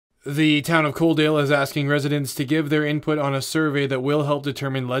The town of Coaldale is asking residents to give their input on a survey that will help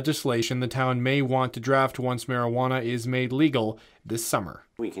determine legislation the town may want to draft once marijuana is made legal this summer.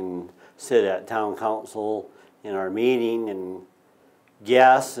 We can sit at town council in our meeting and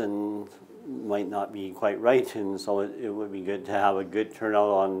guess, and might not be quite right, and so it would be good to have a good turnout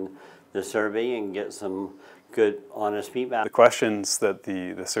on the survey and get some good, honest feedback. The questions that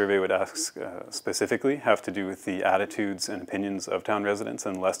the survey would ask specifically have to do with the attitudes and opinions of town residents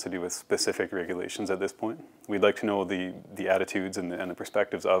and less to do with specific regulations at this point. We'd like to know the attitudes and the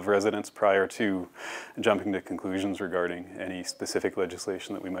perspectives of residents prior to jumping to conclusions regarding any specific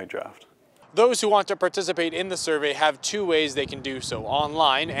legislation that we might draft. Those who want to participate in the survey have two ways they can do so: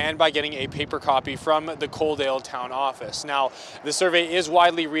 online and by getting a paper copy from the Coaldale town office. Now, the survey is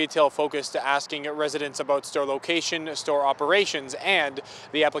widely retail focused, asking residents about store location, store operations, and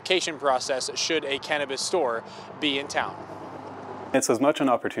the application process should a cannabis store be in town. It's as much an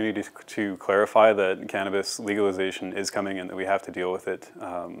opportunity to clarify that cannabis legalization is coming and that we have to deal with it.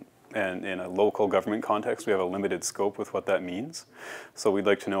 And in a local government context, we have a limited scope with what that means. So we'd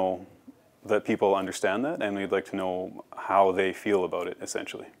like to know that people understand that, and we'd like to know how they feel about it,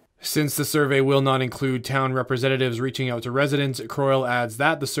 essentially. Since the survey will not include town representatives reaching out to residents, Coaldale adds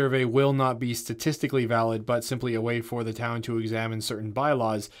that the survey will not be statistically valid, but simply a way for the town to examine certain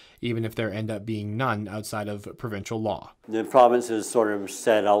bylaws, even if there end up being none outside of provincial law. The province has sort of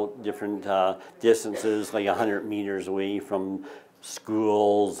set out different distances, like 100 meters away from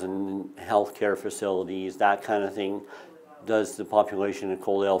schools and healthcare facilities, that kind of thing. Does the population of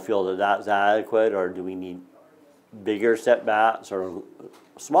Coaldale feel that that's adequate, or do we need bigger setbacks or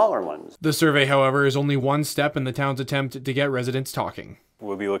smaller ones? The survey, however, is only one step in the town's attempt to get residents talking.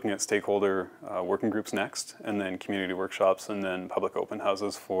 We'll be looking at stakeholder working groups next, and then community workshops, and then public open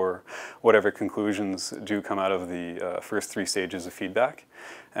houses for whatever conclusions do come out of the first 3 stages of feedback.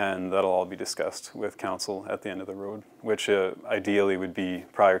 And that'll all be discussed with council at the end of the road, which ideally would be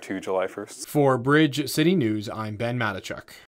prior to July 1st. For Bridge City News, I'm Ben Matichuk.